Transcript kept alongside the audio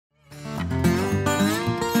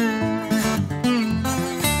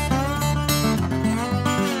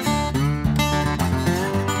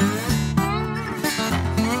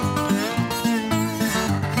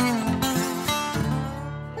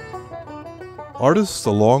artists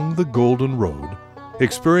along the Golden Road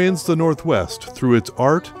experience the Northwest through its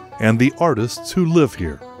art and the artists who live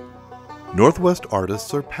here. Northwest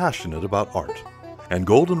artists are passionate about art, and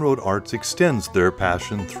Golden Road Arts extends their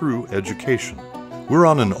passion through education. We're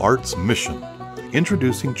on an arts mission,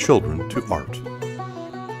 introducing children to art.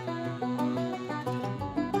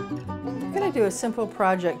 I'm going to do a simple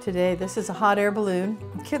project today. This is a hot air balloon.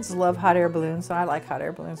 Kids love hot air balloons. I like hot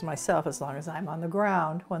air balloons myself as long as I'm on the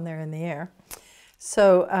ground when they're in the air.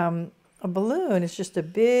 So a balloon is just a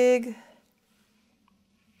big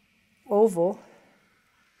oval,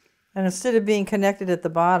 and instead of being connected at the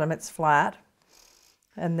bottom, it's flat.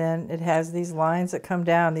 And then it has these lines that come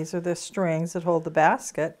down. These are the strings that hold the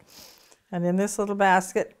basket. And in this little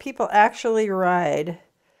basket, people actually ride.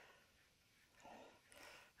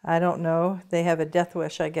 I don't know. They have a death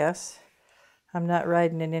wish, I guess. I'm not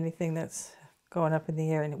riding in anything that's going up in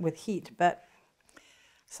the air with heat, but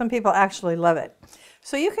some people actually love it.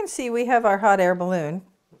 So you can see we have our hot air balloon.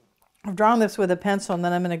 I've drawn this with a pencil, and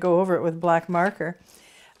then I'm going to go over it with black marker.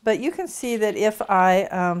 But you can see that if I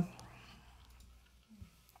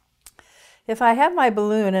have my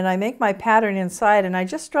balloon and I make my pattern inside and I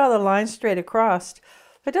just draw the line straight across,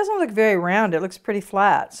 it doesn't look very round. It looks pretty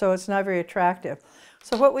flat, so it's not very attractive.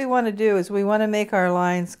 So what we want to do is we want to make our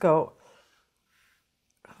lines go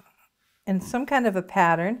in some kind of a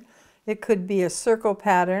pattern. It could be a circle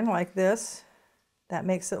pattern like this. That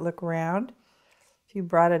makes it look round. If you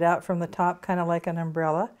brought it out from the top, kind of like an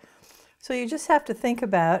umbrella. So you just have to think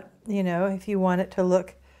about, you know, if you want it to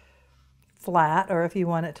look flat or if you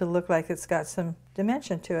want it to look like it's got some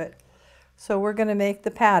dimension to it. So we're going to make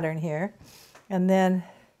the pattern here, and then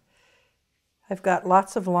I've got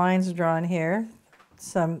lots of lines drawn here,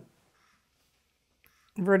 some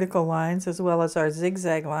vertical lines as well as our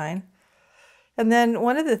zigzag line. And then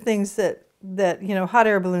one of the things that you know, hot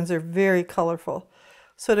air balloons are very colorful.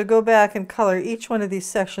 So to go back and color each one of these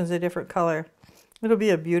sections a different color, it'll be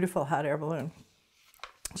a beautiful hot air balloon.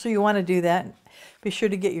 So you want to do that. Be sure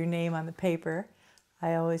to get your name on the paper.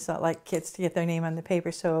 I always like kids to get their name on the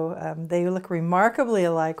paper, so they look remarkably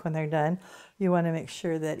alike when they're done. You want to make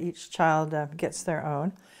sure that each child gets their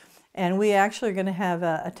own. And we actually are going to have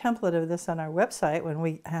a template of this on our website when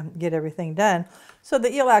we get everything done, so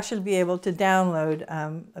that you'll actually be able to download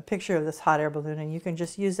a picture of this hot air balloon, and you can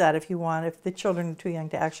just use that if you want, if the children are too young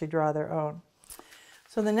to actually draw their own.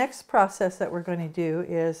 So the next process that we're going to do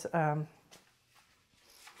is,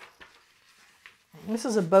 this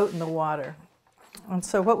is a boat in the water. And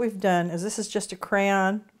so what we've done is, this is just a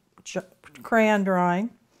crayon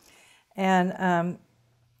drawing, and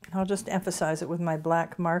I'll just emphasize it with my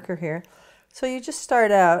black marker here. So you just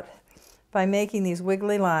start out by making these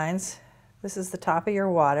wiggly lines. This is the top of your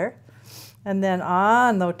water, and then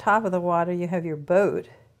on the top of the water you have your boat,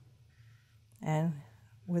 and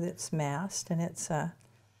with its mast and its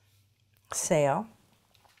sail.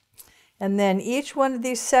 And then each one of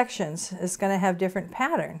these sections is going to have different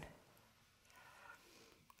pattern.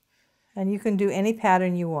 And you can do any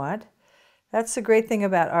pattern you want. That's the great thing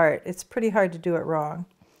about art. It's pretty hard to do it wrong.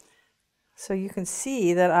 So you can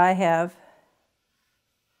see that I have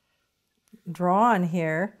drawn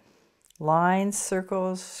here lines,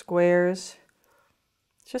 circles, squares,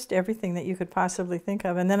 just everything that you could possibly think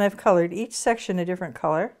of. And then I've colored each section a different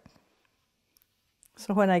color.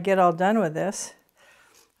 So when I get all done with this,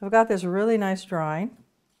 I've got this really nice drawing,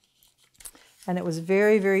 and it was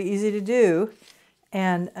very, very easy to do,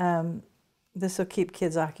 and this will keep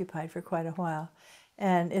kids occupied for quite a while.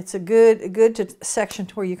 And it's a good section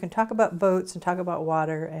to where you can talk about boats and talk about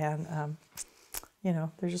water, and you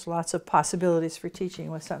know, there's just lots of possibilities for teaching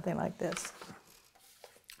with something like this.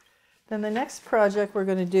 Then the next project we're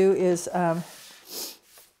going to do is,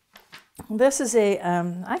 this is a,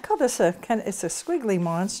 I call this it's a squiggly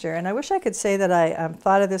monster, and I wish I could say that I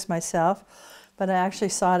thought of this myself, but I actually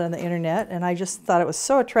saw it on the internet, and I just thought it was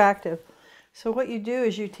so attractive. So what you do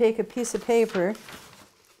is you take a piece of paper,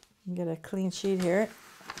 get a clean sheet here,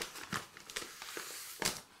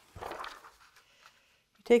 you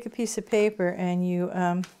take a piece of paper and you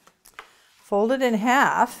fold it in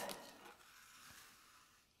half,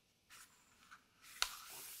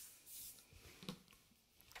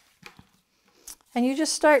 and you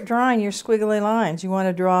just start drawing your squiggly lines. You want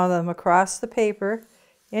to draw them across the paper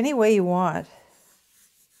any way you want.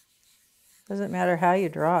 Doesn't matter how you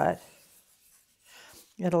draw it.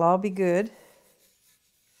 It'll all be good.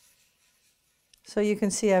 So you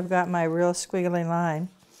can see I've got my real squiggly line.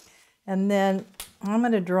 And then I'm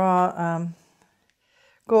going to draw,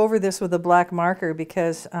 go over this with a black marker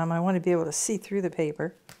because I want to be able to see through the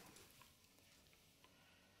paper.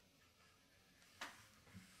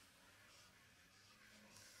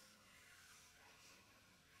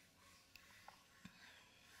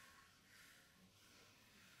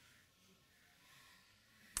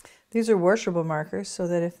 These are washable markers so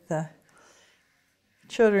that if the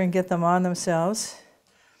children get them on themselves,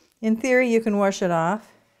 in theory you can wash it off.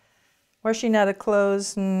 Washing out of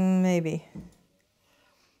clothes, maybe.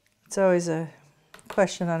 It's always a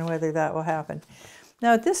question on whether that will happen.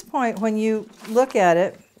 Now at this point, when you look at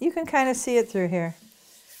it, you can kind of see it through here,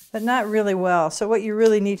 but not really well. So what you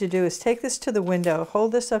really need to do is take this to the window,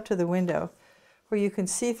 hold this up to the window where you can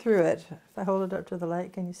see through it. If I hold it up to the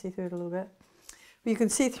light, can you see through it a little bit? You can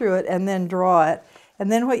see through it and then draw it.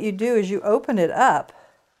 And then what you do is you open it up.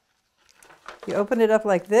 You open it up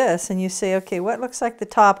like this and you say, okay, what looks like the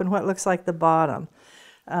top and what looks like the bottom?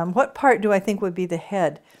 What part do I think would be the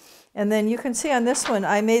head? And then you can see on this one,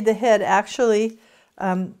 I made the head actually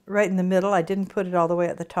right in the middle. I didn't put it all the way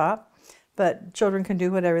at the top, but children can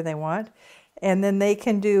do whatever they want. And then they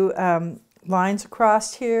can do lines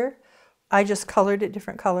across here. I just colored it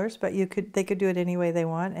different colors, but they could do it any way they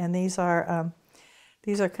want. And these are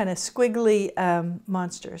kind of squiggly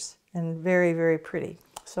monsters and very, very pretty.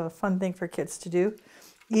 So a fun thing for kids to do.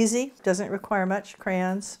 Easy, doesn't require much,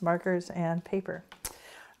 crayons, markers, and paper.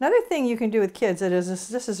 Another thing you can do with kids,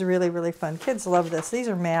 this is really, really fun. Kids love this. These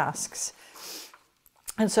are masks.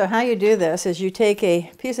 And so how you do this is you take a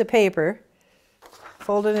piece of paper,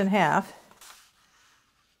 fold it in half,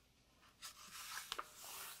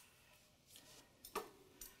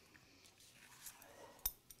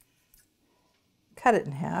 cut it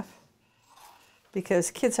in half,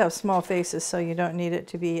 because kids have small faces, so you don't need it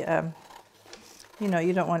to be,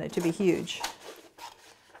 you don't want it to be huge.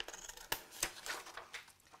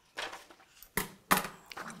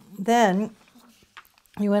 Then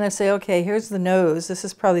you want to say, okay, here's the nose. This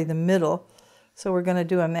is probably the middle, so we're going to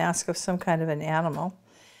do a mask of some kind of an animal.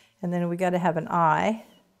 And then we got to have an eye.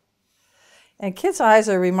 And kids' eyes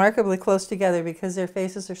are remarkably close together because their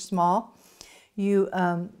faces are small. You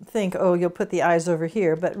think, oh, you'll put the eyes over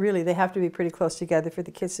here, but really they have to be pretty close together for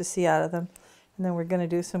the kids to see out of them. And then we're going to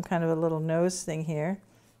do some kind of a little nose thing here,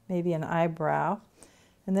 maybe an eyebrow.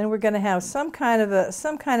 And then we're going to have some kind of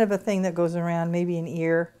a thing that goes around, maybe an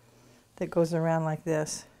ear that goes around like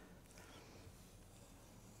this.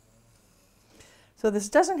 So this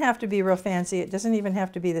doesn't have to be real fancy. It doesn't even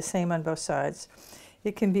have to be the same on both sides.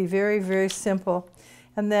 It can be very, very simple.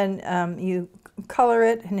 And then you color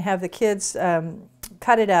it and have the kids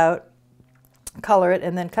cut it out, color it,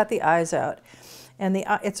 and then cut the eyes out. And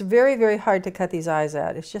it's very, very hard to cut these eyes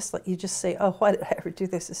out. It's just like you just say, oh, why did I ever do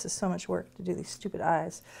this? This is so much work to do these stupid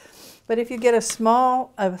eyes. But if you get a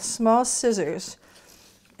small scissors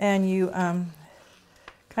and you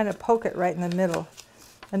kind of poke it right in the middle,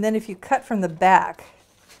 and then if you cut from the back,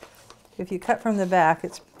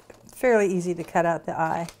 it's fairly easy to cut out the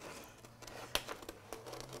eye.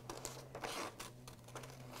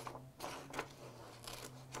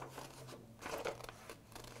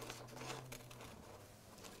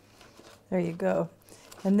 There you go.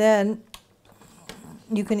 And then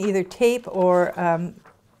you can either tape or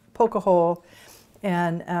poke a hole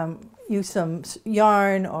and use some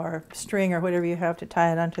yarn or string or whatever you have to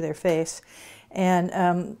tie it onto their face.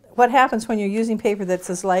 And what happens when you're using paper that's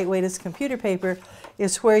as lightweight as computer paper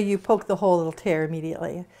is where you poke the hole, it'll tear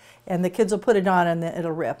immediately. And the kids will put it on and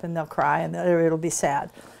it'll rip and they'll cry and it'll be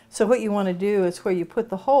sad. So what you want to do is where you put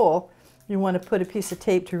the hole, you want to put a piece of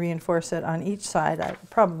tape to reinforce it on each side,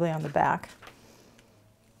 probably on the back,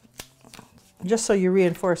 just so you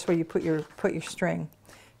reinforce where you put your string,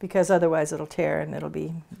 because otherwise it'll tear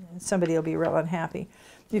and somebody will be real unhappy.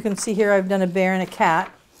 You can see here I've done a bear and a cat,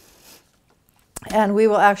 and we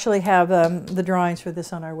will actually have the drawings for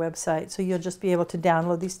this on our website, so you'll just be able to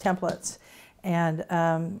download these templates, and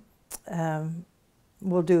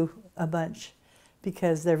we'll do a bunch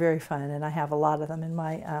because they're very fun, and I have a lot of them in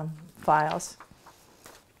my files.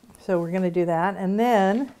 So we're going to do that. And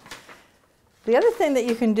then the other thing that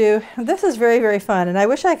you can do, this is very, very fun, and I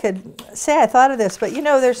wish I could say I thought of this, but you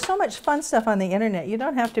know, there's so much fun stuff on the internet. You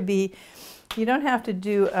don't have to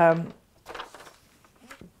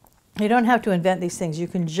invent these things. You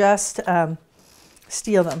can just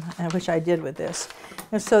steal them, which I did with this.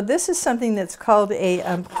 And so this is something that's called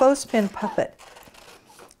a clothespin puppet.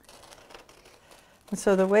 And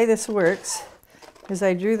so the way this works is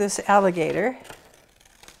I drew this alligator,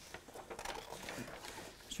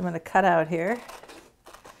 which I'm going to cut out here,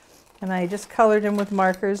 and I just colored him with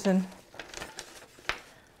markers, and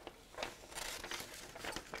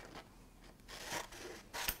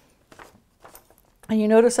you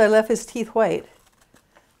notice I left his teeth white,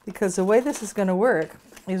 because the way this is going to work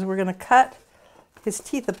is we're going to cut his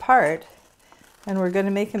teeth apart and we're going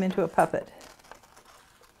to make him into a puppet.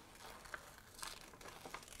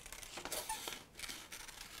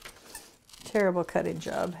 Terrible cutting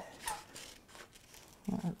job.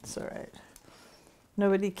 That's all right.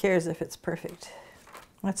 Nobody cares if it's perfect.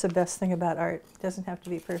 That's the best thing about art. It doesn't have to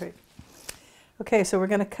be perfect. Okay, so we're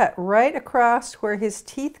going to cut right across where his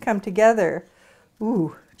teeth come together.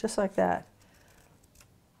 Ooh, just like that.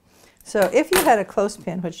 So if you had a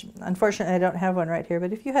clothespin, which unfortunately I don't have one right here,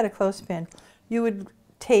 but if you had a clothespin, you would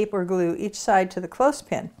tape or glue each side to the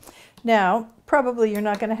clothespin. Now, probably you're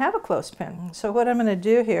not going to have a clothespin. So what I'm going to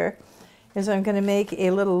do here is I'm going to make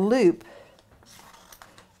a little loop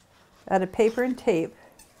out of paper and tape.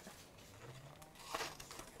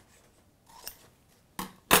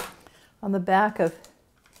 On the back of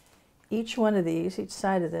each one of these, each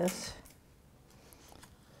side of this.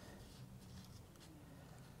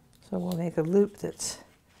 So we'll make a loop that's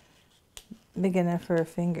big enough for a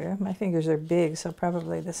finger. My fingers are big, so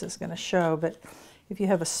probably this is going to show, but if you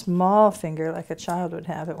have a small finger like a child would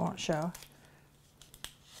have, it won't show.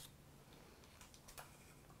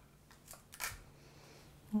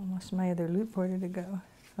 Oh, lost my other loop. Where did it go?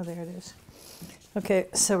 Oh, there it is. Okay,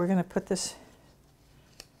 so we're going to put this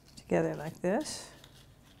together like this.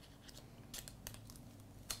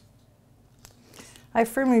 I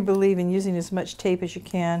firmly believe in using as much tape as you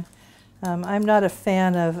can. I'm not a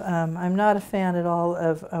fan at all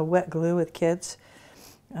of wet glue with kids.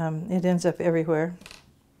 It ends up everywhere.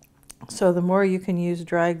 So the more you can use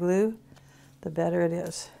dry glue, the better it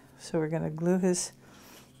is. So we're going to glue his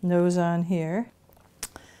nose on here,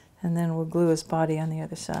 and then we'll glue his body on the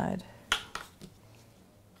other side.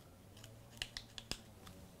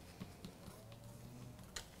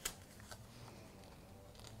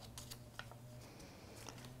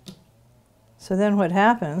 So then what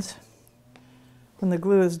happens, when the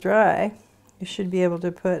glue is dry, you should be able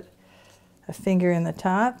to put a finger in the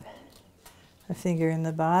top, a finger in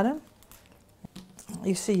the bottom.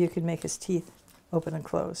 You see you can make his teeth open and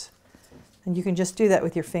close. And you can just do that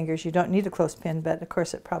with your fingers. You don't need a clothespin, but of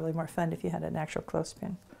course it's probably more fun if you had an actual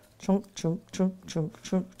clothespin. Chunk, chunk, chunk, chunk,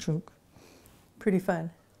 chunk, chunk. Pretty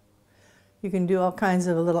fun. You can do all kinds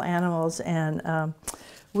of little animals, and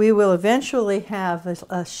we will eventually have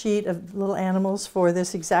a sheet of little animals for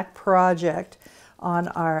this exact project on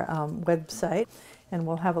our website, and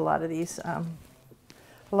we'll have a lot of these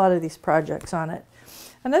projects on it.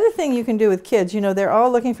 Another thing you can do with kids, you know, they're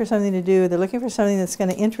all looking for something to do. They're looking for something that's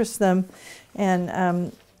going to interest them,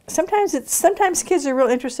 and sometimes kids are real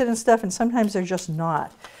interested in stuff, and sometimes they're just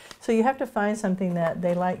not. So you have to find something that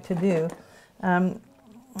they like to do.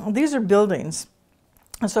 These are buildings.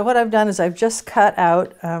 So what I've done is I've just cut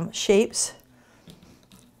out shapes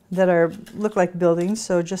that look like buildings,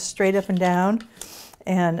 so just straight up and down,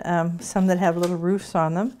 and some that have little roofs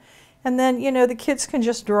on them. And then, you know, the kids can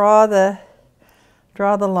just draw the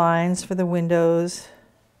lines for the windows.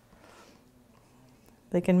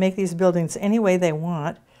 They can make these buildings any way they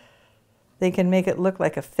want. They can make it look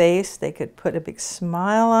like a face. They could put a big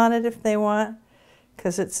smile on it if they want,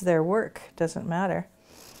 because it's their work. It doesn't matter.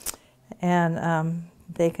 And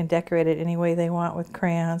they can decorate it any way they want with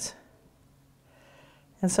crayons.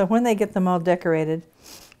 And so when they get them all decorated,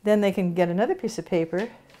 then they can get another piece of paper.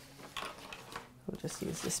 We'll just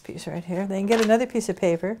use this piece right here. They can get another piece of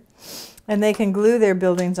paper, and they can glue their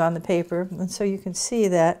buildings on the paper. And so you can see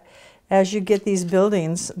that as you get these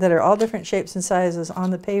buildings that are all different shapes and sizes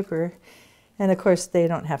on the paper, and of course they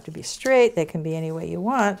don't have to be straight, they can be any way you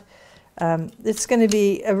want. It's going to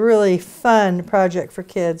be a really fun project for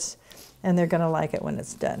kids, and they're going to like it when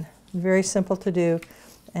it's done. Very simple to do,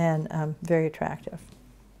 and very attractive.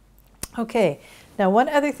 Okay, now one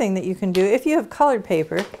other thing that you can do, if you have colored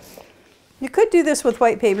paper, you could do this with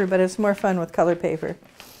white paper, but it's more fun with colored paper.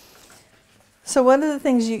 So one of the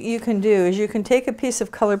things you can do is you can take a piece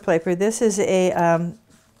of colored paper. This is a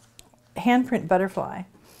handprint butterfly.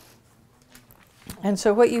 And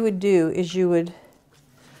so what you would do is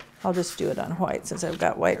I'll just do it on white since I've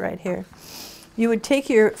got white right here. You would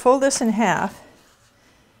fold this in half,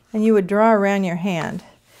 and you would draw around your hand.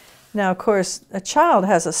 Now, of course, a child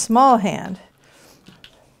has a small hand.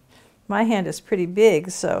 My hand is pretty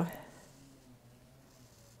big, so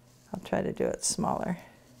I'll try to do it smaller.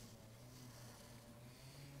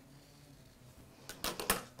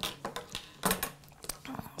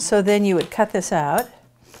 So then you would cut this out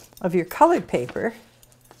of your colored paper.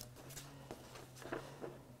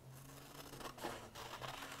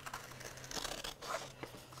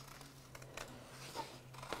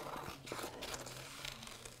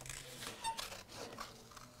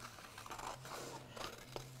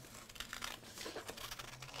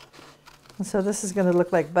 And so this is going to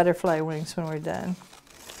look like butterfly wings when we're done.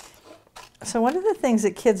 So one of the things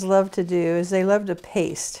that kids love to do is they love to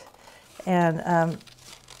paste. And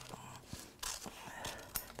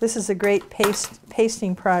This is a great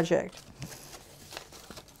pasting project.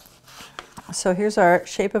 So here's our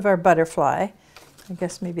shape of our butterfly. I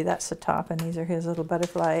guess maybe that's the top, and these are his little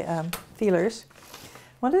butterfly feelers.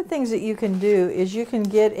 One of the things that you can do is you can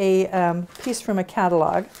get a piece from a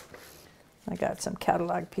catalog. I got some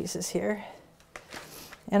catalog pieces here.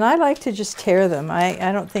 And I like to just tear them.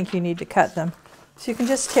 I don't think you need to cut them. So you can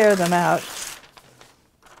just tear them out.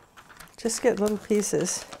 Just get little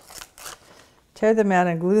pieces. Tear them out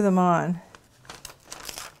and glue them on.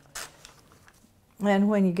 And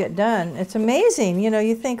when you get done, it's amazing. You know,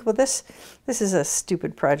 you think, well, this is a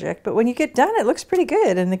stupid project, but when you get done, it looks pretty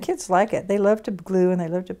good, and the kids like it. They love to glue, and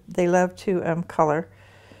they love to color,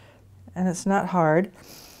 and it's not hard.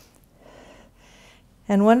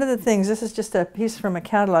 And one of the things, this is just a piece from a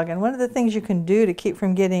catalog, and one of the things you can do to keep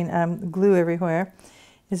from getting glue everywhere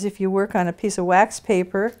is if you work on a piece of wax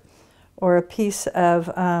paper, or a piece of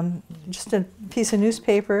just a piece of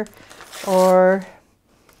newspaper, or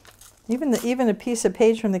even a piece of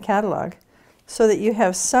page from the catalog, so that you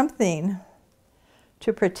have something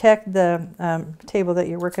to protect the table that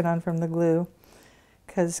you're working on from the glue.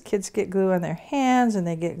 Because kids get glue on their hands, and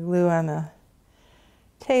they get glue on the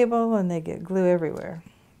table, and they get glue everywhere.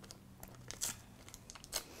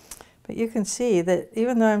 But you can see that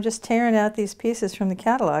even though I'm just tearing out these pieces from the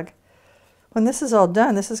catalog, when this is all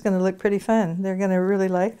done, this is going to look pretty fun. They're going to really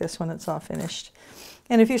like this when it's all finished.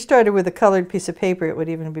 And if you started with a colored piece of paper, it would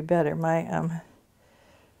even be better. I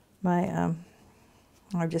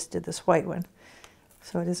just did this white one,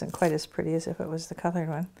 so it isn't quite as pretty as if it was the colored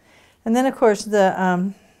one. And then, of course,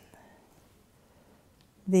 the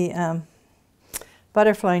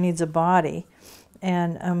butterfly needs a body.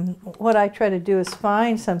 And what I try to do is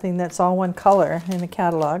find something that's all one color in the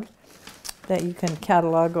catalog that you can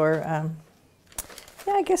catalog, or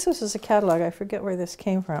yeah, I guess this is a catalog. I forget where this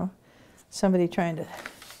came from. Somebody trying to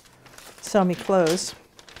sell me clothes.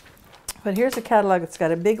 But here's a catalog that's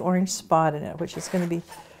got a big orange spot in it, which is going to be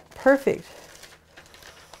perfect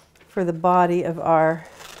for the body of our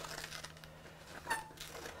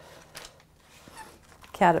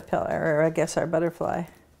caterpillar, or I guess our butterfly.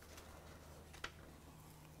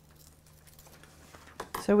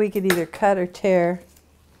 So we could either cut or tear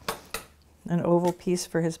an oval piece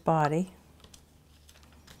for his body.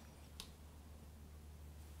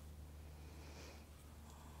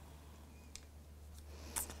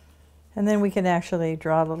 And then we can actually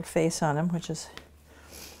draw a little face on him, which is,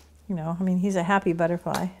 you know, I mean, he's a happy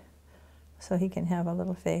butterfly, so he can have a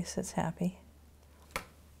little face that's happy.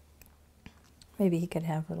 Maybe he could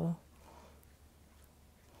have little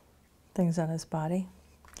things on his body.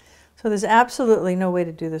 So there's absolutely no way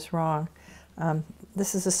to do this wrong.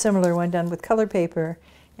 This is a similar one done with colored paper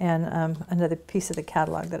and another piece of the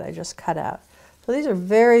catalog that I just cut out. So these are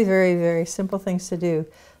very, very, very simple things to do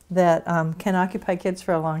that can occupy kids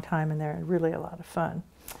for a long time, and they're really a lot of fun.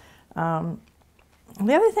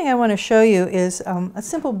 The other thing I want to show you is a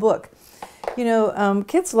simple book. You know,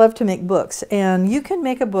 kids love to make books, and you can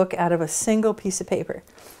make a book out of a single piece of paper.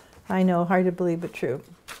 I know, hard to believe, but true.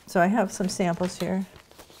 So I have some samples here.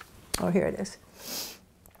 Oh, here it is.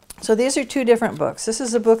 So these are two different books. This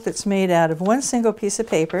is a book that's made out of one single piece of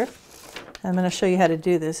paper. I'm going to show you how to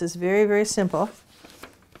do this. It's very, very simple.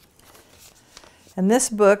 And this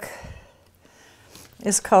book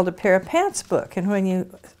is called a pair of pants book. And when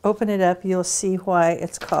you open it up, you'll see why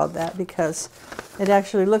it's called that, because it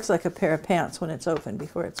actually looks like a pair of pants when it's open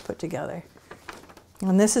before it's put together.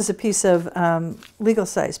 And this is a piece of legal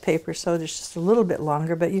size paper, so it's just a little bit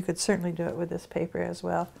longer, but you could certainly do it with this paper as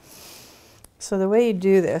well. So the way you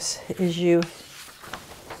do this is you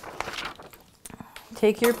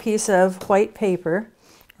take your piece of white paper,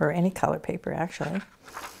 or any color paper actually,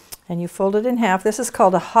 and you fold it in half. This is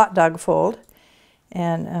called a hot dog fold,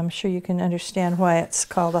 and I'm sure you can understand why it's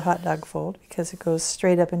called a hot dog fold, because it goes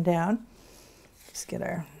straight up and down. Let's get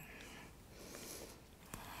our...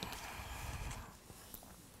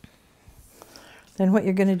 Then what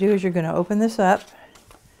you're going to do is you're going to open this up,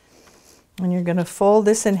 and you're going to fold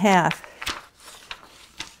this in half,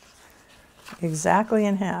 exactly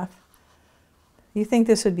in half. You think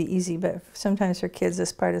this would be easy, but sometimes for kids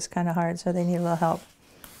this part is kind of hard, so they need a little help.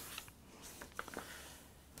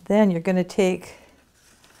 Then you're going to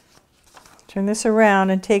turn this around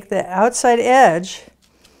and take the outside edge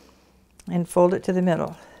and fold it to the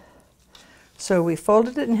middle. So we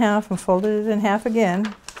folded it in half and folded it in half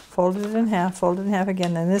again, folded it in half, folded it in half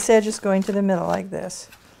again, then this edge is going to the middle like this,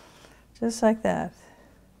 just like that.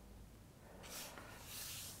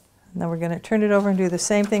 And then we're going to turn it over and do the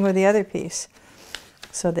same thing with the other piece.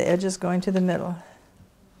 So the edge is going to the middle.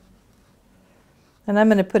 And I'm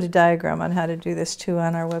going to put a diagram on how to do this too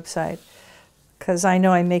on our website, because I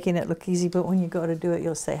know I'm making it look easy, but when you go to do it,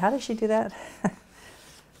 you'll say, how does she do that?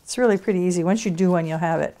 It's really pretty easy. Once you do one, you'll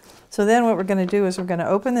have it. So then what we're going to do is we're going to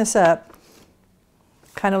open this up.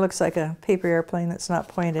 Kind of looks like a paper airplane that's not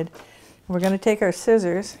pointed. We're going to take our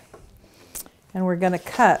scissors and we're going to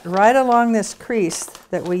cut right along this crease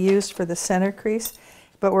that we used for the center crease,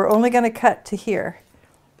 but we're only going to cut to here,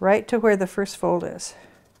 right to where the first fold is.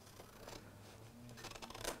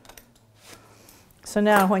 So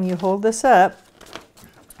now when you hold this up,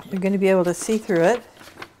 you're going to be able to see through it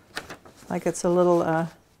like it's a little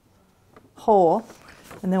hole.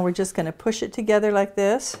 And then we're just going to push it together like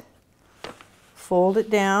this, fold it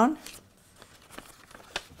down,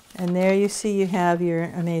 and there you see you have your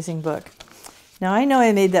amazing book. Now I know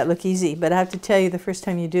I made that look easy, but I have to tell you the first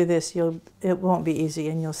time you do this, it won't be easy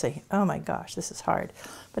and you'll say, oh my gosh, this is hard.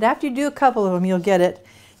 But after you do a couple of them, you'll get it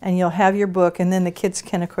and you'll have your book, and then the kids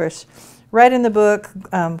can, of course, write in the book,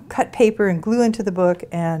 cut paper and glue into the book,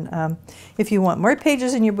 and if you want more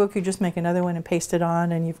pages in your book, you just make another one and paste it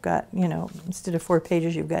on, and you've got, you know, instead of 4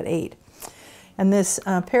 pages, you've got 8. And this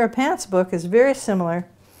pair of pants book is very similar.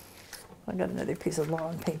 I've got another piece of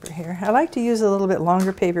long paper here. I like to use a little bit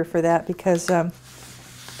longer paper for that because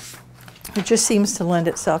it just seems to lend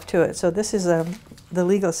itself to it. So this is the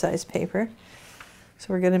legal size paper. So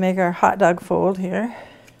we're going to make our hot dog fold here.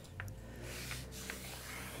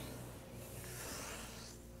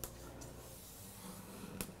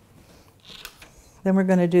 Then we're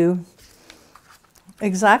going to do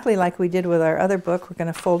exactly like we did with our other book. We're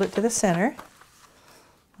going to fold it to the center,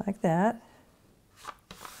 like that.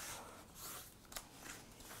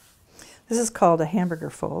 This is called a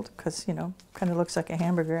hamburger fold because, you know, kind of looks like a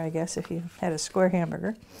hamburger, I guess, if you had a square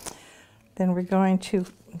hamburger. Then we're going to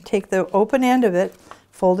take the open end of it,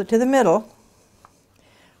 fold it to the middle,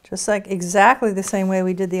 just like exactly the same way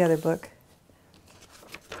we did the other book.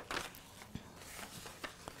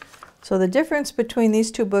 So the difference between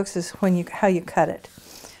these two books is how you cut it.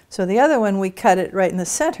 So the other one, we cut it right in the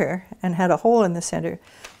center and had a hole in the center.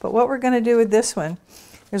 But what we're going to do with this one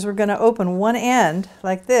is we're going to open one end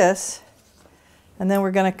like this, and then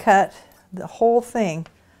we're going to cut the whole thing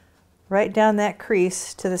right down that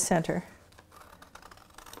crease to the center.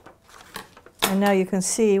 And now you can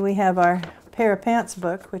see we have our pair of pants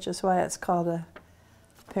book, which is why it's called a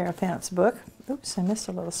pair of pants book. Oops, I missed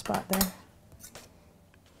a little spot there.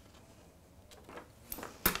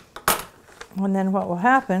 And then what will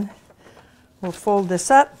happen, we'll fold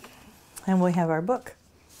this up and we have our book.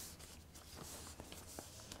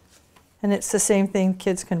 And it's the same thing,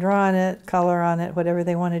 kids can draw on it, color on it, whatever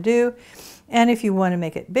they want to do. And if you want to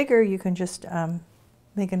make it bigger, you can just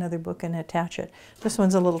make another book and attach it. This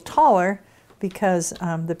one's a little taller because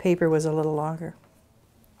the paper was a little longer.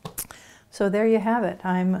 So there you have it.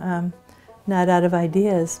 I'm not out of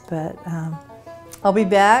ideas, but I'll be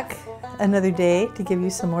back another day to give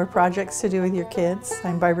you some more projects to do with your kids.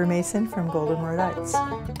 I'm Barbara Mason from Golden Road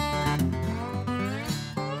Arts.